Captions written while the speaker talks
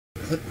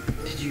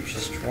What did you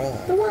just draw?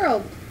 The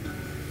world.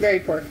 Very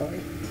poorfully.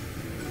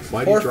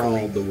 Why do you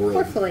draw the world?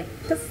 Poorfully.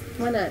 Because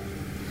why not?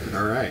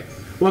 Alright.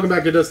 Welcome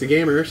back to Dusty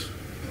Gamers.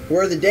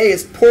 Where the day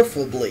is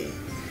porfably.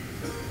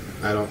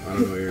 I don't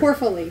know your...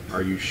 Poorfully.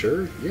 Are you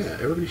sure? Yeah,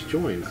 everybody's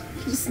joined.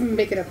 Just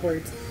make it up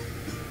words.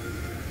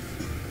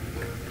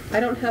 I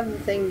don't have the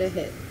thing to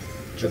hit.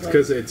 It's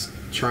because it's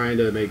trying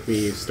to make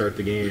me start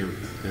the game,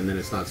 and then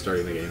it's not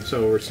starting the game.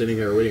 So we're sitting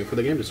there waiting for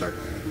the game to start.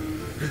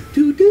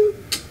 Don't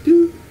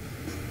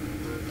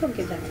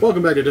get that.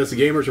 Welcome back to Dusty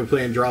Gamers. We're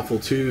playing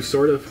Drawful 2,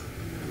 sort of.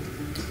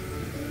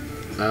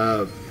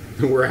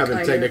 We're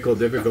having technical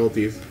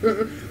difficulties.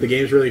 The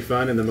game's really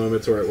fun in the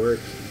moments where it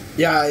works.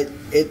 Yeah,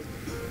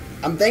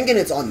 I'm thinking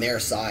it's on their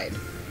side.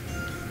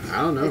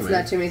 I don't know, It's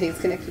not too many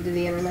things connected to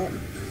the internet.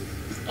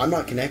 I'm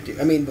not connected.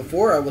 I mean,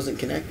 before I wasn't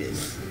connected.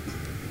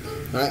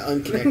 I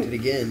unconnected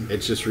again.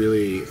 It's just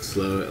really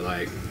slow at,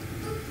 like,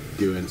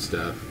 doing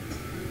stuff.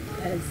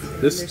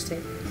 This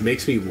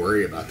makes me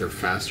worry about their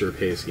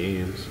faster-paced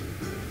games.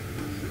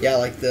 Yeah,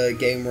 like the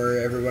game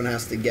where everyone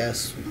has to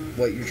guess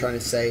what you're trying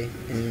to say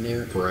in an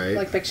air. Right.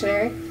 Like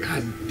Pictionary?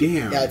 God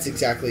damn. Yeah, it's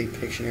exactly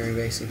Pictionary,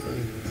 basically.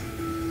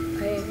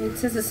 It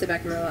says to sit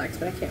back and relax,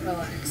 but I can't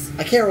relax.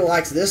 I can't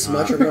relax this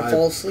much or I'm going to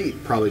fall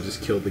asleep. Probably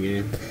just killed the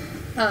game.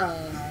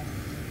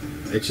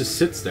 It just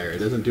sits there. It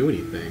doesn't do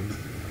anything.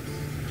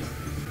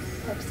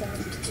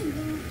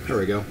 There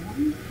we go.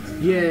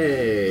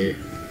 Yay!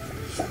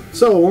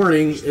 So, a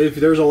warning, if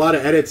there's a lot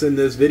of edits in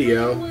this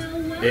video,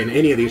 in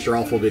any of these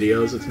Drawful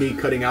videos, it's me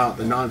cutting out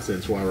the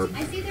nonsense while we're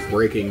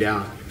breaking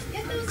down.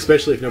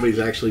 Especially if nobody's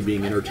actually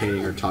being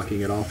entertaining or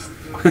talking at all.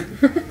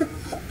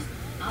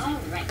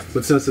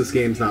 But since this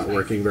game's not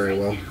working very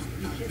well.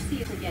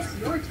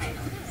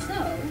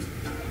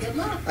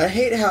 I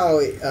hate how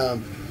it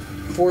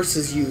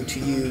forces you to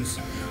use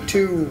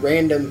 2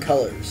 random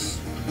colors.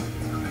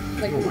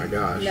 Like, oh my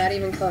gosh. Not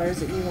even colors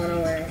that you want to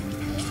wear.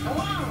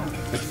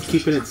 That's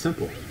keeping it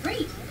simple.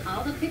 Great.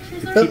 All the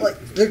pictures are... But, like,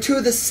 they're 2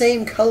 of the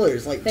same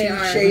colors. Like, they 2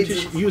 are. shades.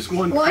 Just use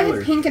one well, color. I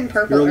had pink and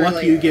purple You're earlier.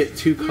 lucky you get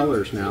 2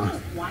 colors now.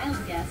 Wild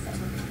guess at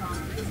what the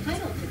song is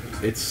titled.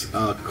 It's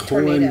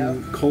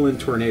Tornado.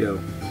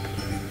 tornado.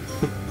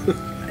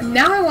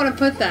 Now I want to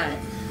put that.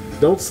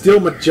 Don't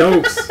steal my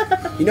jokes.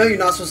 You know you're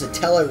not supposed to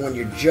tell everyone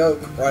your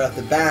joke right off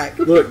the back.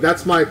 Look,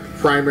 that's my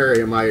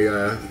primary,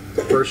 my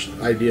first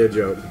idea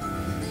joke.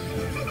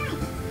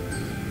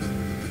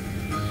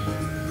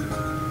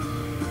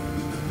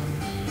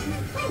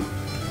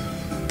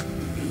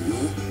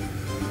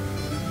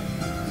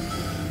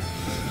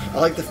 I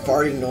like the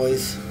farting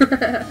noise.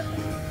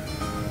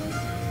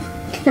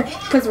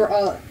 Because we're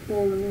all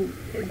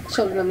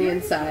children on the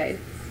inside.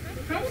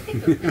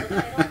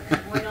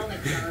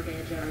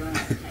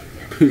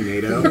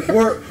 Punado.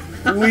 Or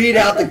weed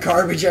out the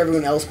garbage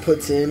everyone else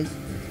puts in.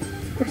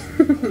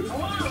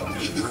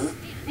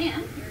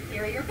 And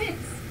here are your picks.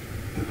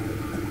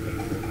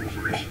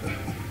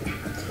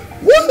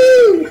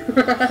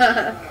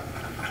 Woohoo!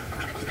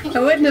 I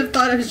wouldn't have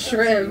thought of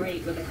shrimp.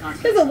 It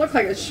doesn't look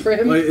like a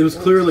shrimp. Well, it was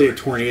clearly a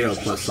tornado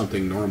plus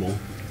something normal.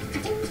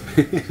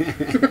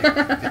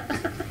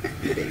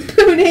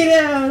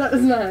 Punado! That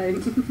was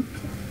mine.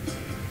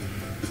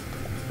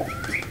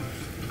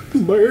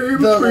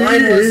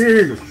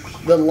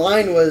 The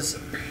line was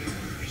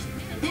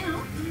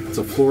it's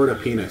a Florida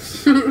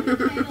penis.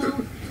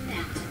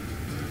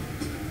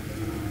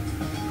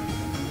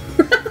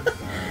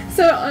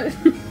 So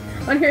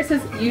on here it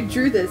says you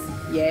drew this,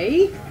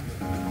 yay?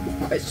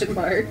 Question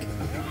mark.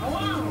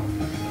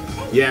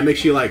 Yeah, it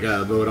makes you like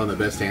vote on the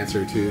best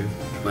answer too.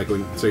 Like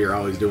so you're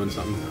always doing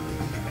something.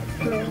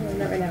 No,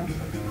 never know.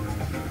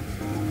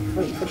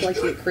 Wait for Blake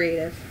to get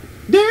creative.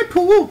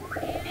 Deadpool!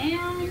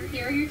 And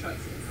here are your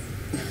choices.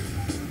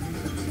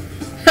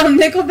 How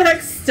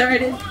Nickelback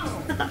started.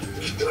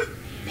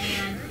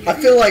 I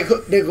feel like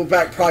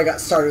Nickelback probably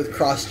got started with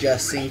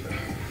cross-dressing.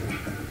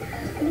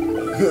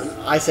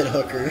 I said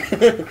hooker.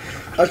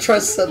 I was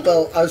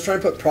trying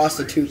to put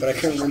prostitute, but I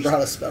couldn't remember how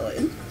to spell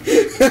it.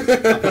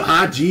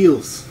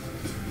 Jeels.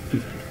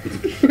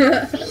 I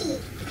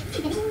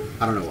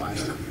don't know why.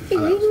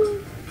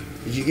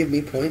 Did you give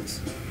me points?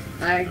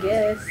 I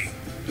guess.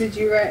 Did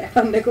you write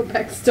how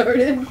Nickelback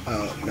started?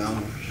 Oh,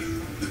 no.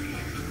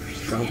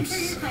 Trump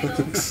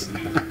sucks.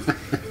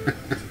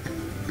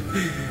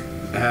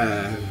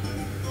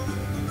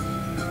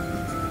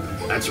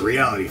 That's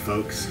reality,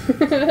 folks.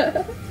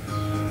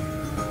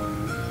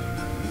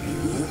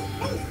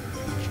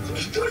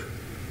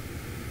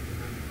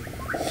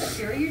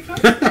 Here are your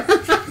choices.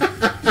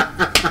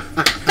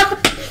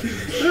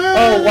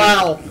 Oh,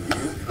 wow.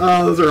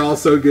 Oh, those are all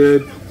so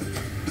good.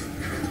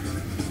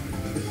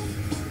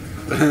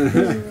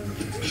 The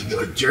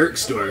jerk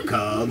store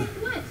called.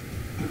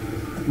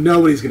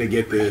 Nobody's gonna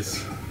get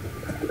this.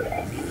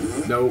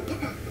 Nope.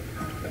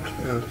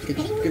 Oh,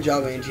 good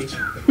job, Angie.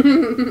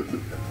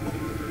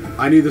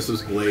 I knew this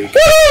was Blake.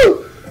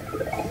 Woo!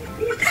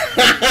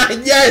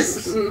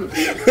 Yes!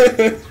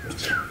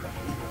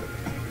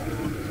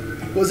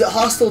 Was it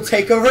Hostile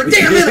Takeover?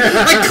 Damn it!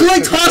 I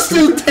clicked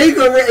Hostile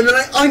Takeover and then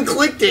I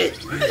unclicked it.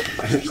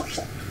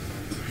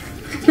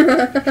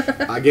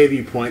 I gave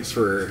you points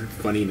for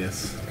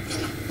funniness.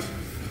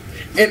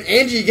 And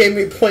Angie gave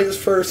me points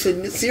for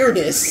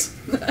sincereness.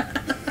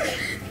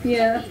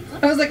 Yeah.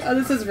 I was like, oh,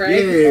 this is right.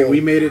 Yay,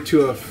 we made it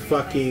to a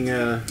fucking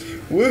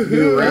Woohoo!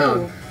 new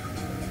round.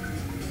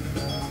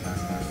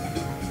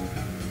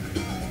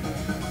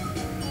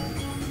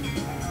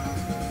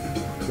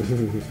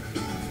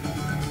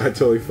 I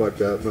totally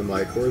fucked up. I'm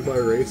like, where's my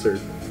eraser?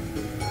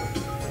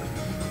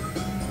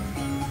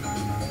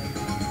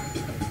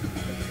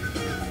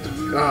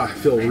 Ah, I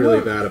feel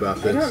really bad about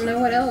I this. don't know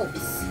what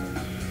else.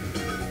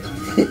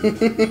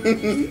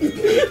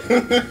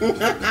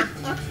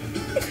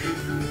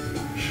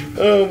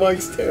 Oh,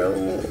 Mike's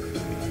terrible.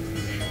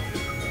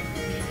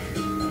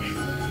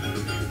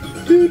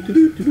 I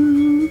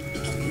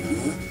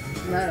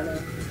don't know.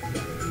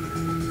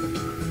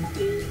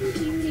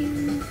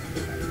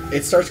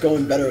 It starts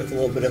going better with a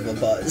little bit of a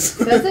buzz.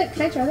 Does it?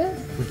 Can I try that?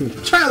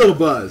 Try a little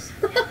buzz.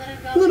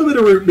 A little bit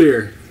of root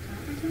beer.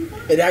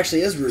 It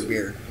actually is root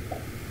beer.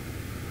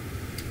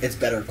 It's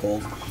better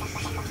cold.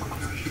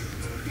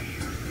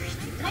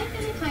 Type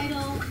in the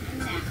title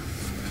now.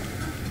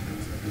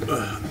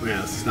 Ugh,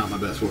 man, this is not my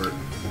best work.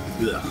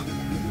 Ugh.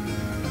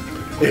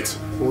 It's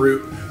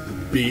root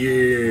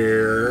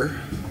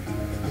beer.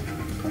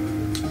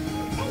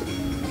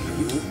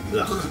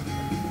 Ugh.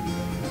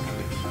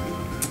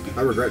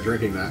 I regret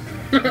drinking that.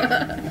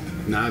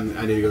 Now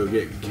I need to go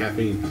get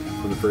caffeine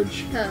from the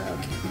fridge. Oh,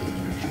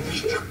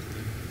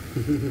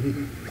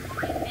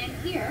 And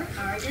here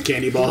are your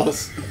Candy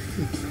balls.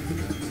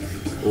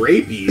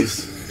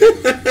 Rapies.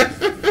 Is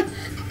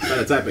that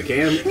a type of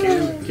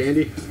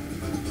candy?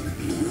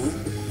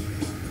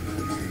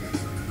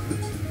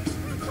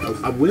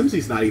 A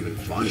whimsy's not even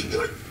funny.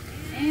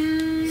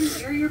 And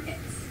here are your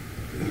picks.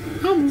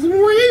 Some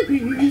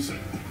rapies.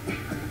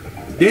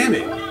 Damn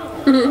it.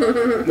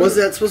 Was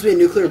that supposed to be a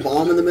nuclear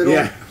bomb in the middle?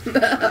 Yeah.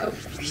 no.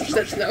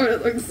 That's not what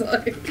it looks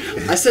like.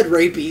 I said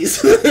rapies.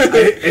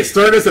 It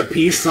started as a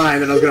peace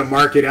sign, and I was gonna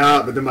mark it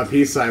out, but then my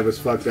peace sign was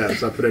fucked up,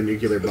 so I put a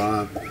nuclear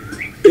bomb.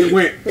 It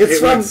went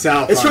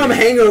south. It's on from me.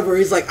 Hangover.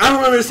 He's like, I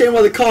don't understand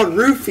why they call it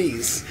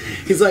roofies.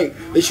 He's like,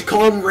 they should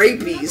call them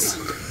rapies.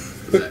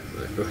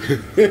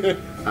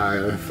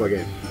 Alright, fuck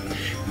it.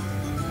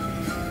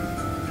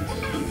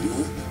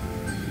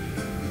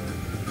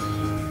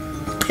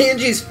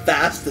 Angie's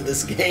fast at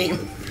this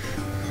game.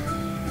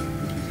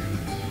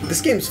 This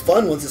game's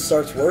fun once it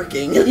starts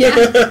working.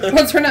 Yeah.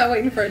 Once we're not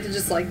waiting for it to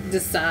just like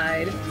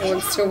decide it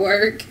wants to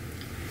work.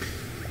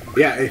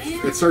 Yeah,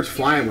 it starts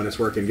flying when it's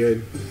working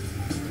good.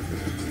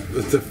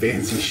 It's a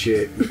fancy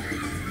shit.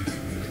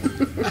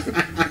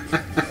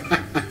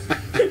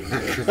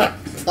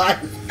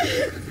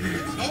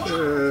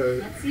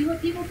 Let's see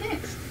what people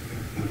picked.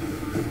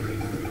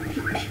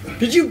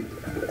 Did you?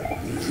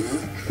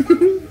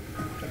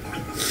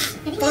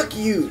 Fuck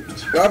you,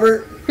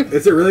 Robert.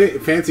 Is it really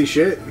fancy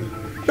shit?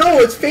 No,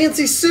 it's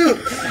fancy soup.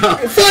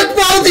 Fuck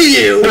both of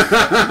you.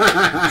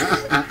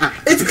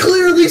 It's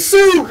clearly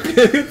soup.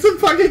 It's a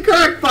fucking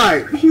crack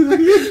pipe. No,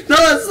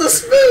 it's the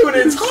spoon.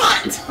 It's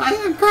hot. I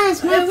am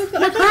impressed. My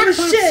crack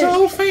pipe's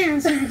so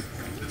fancy.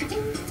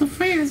 It's a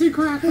fancy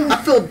crack pipe. I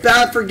feel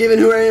bad for giving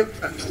who I am.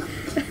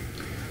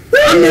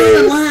 I'm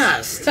in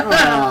last.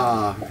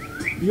 Aw,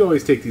 you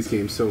always take these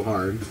games so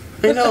hard.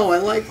 I know. I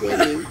like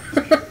winning.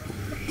 Put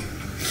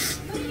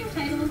in your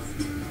titles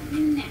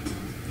now.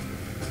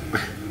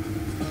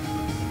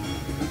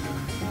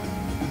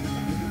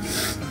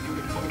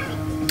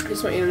 I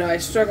just want you to know I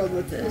struggled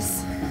with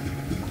this.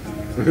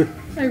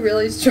 I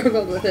really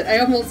struggled with it. I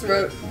almost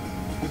wrote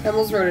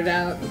it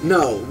out.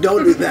 No,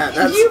 don't do that.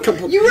 That's you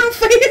wrote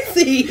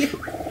fancy.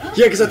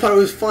 Yeah, because I thought it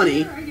was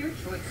funny. Here are your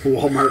choices.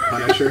 Walmart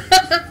Punisher.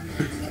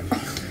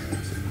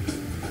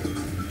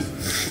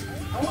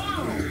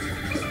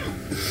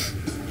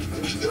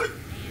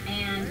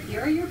 And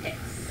here are your picks.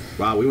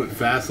 Wow, we went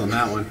fast on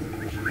that one.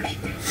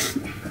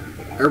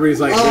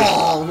 Everybody's like,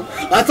 Oh,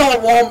 I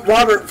thought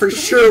Robert for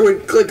sure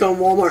would click on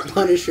Walmart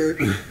Punisher.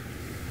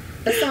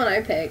 That's the one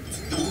I picked.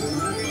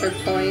 For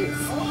points.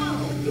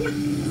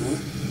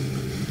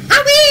 I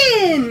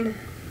win!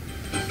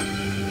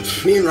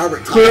 Me and Robert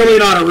talked. clearly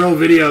not a real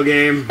video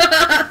game.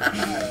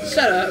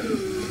 Shut up.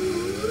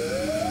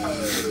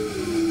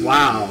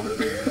 Wow.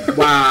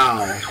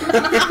 Wow.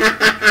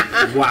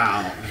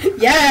 Wow.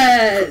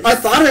 Yes! I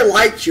thought I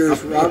liked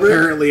yours, Robert.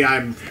 Apparently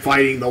I'm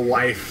fighting the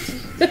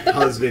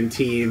wife-husband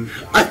team.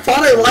 I thought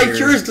I liked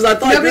yours because I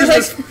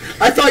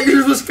thought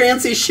yours was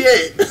fancy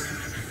shit.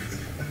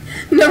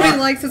 Nobody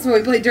likes us when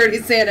we play Dirty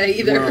Santa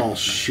either. Well,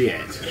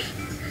 shit.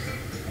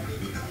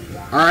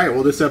 Alright,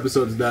 well, this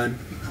episode's done.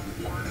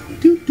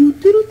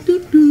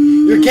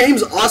 Your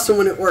game's awesome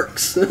when it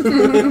works.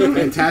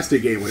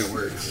 Fantastic game when it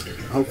works.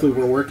 Hopefully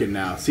we're working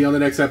now. See you on the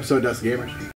next episode, Dust Gamers.